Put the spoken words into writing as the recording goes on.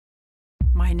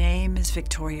My name is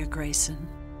Victoria Grayson,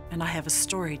 and I have a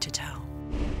story to tell.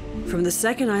 From the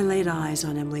second I laid eyes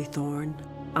on Emily Thorne,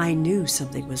 I knew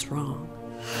something was wrong.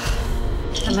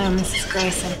 Hello, Mrs.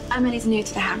 Grayson. Emily's new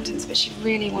to the Hamptons, but she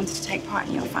really wanted to take part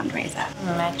in your fundraiser.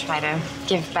 I try to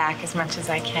give back as much as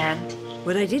I can.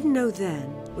 What I didn't know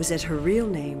then was that her real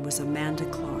name was Amanda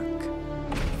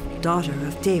Clark, daughter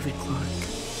of David Clark.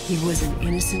 He was an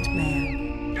innocent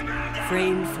man,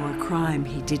 framed for a crime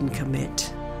he didn't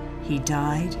commit. He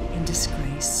died in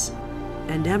disgrace.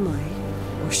 And Emily,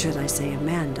 or should I say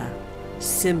Amanda,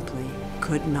 simply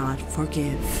could not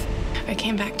forgive. I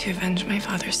came back to avenge my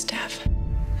father's death.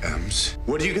 Ems,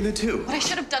 what are you gonna do? What I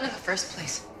should have done in the first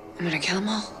place. I'm gonna kill them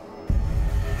all.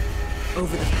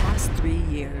 Over the past 3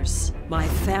 years, my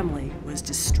family was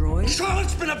destroyed.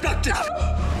 Charlotte's been abducted!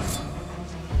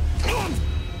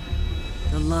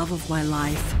 The love of my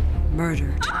life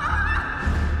murdered.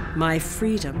 My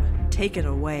freedom taken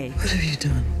away. What have you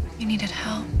done? You needed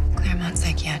help. Claremont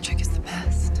Psychiatric is the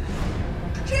best.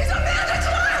 She's Amanda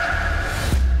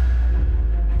Clark!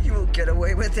 You won't get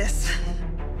away with this.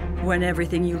 When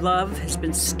everything you love has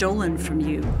been stolen from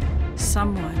you,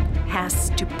 someone has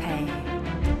to pay.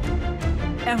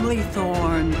 Emily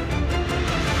Thorne,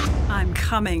 I'm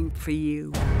coming for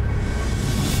you.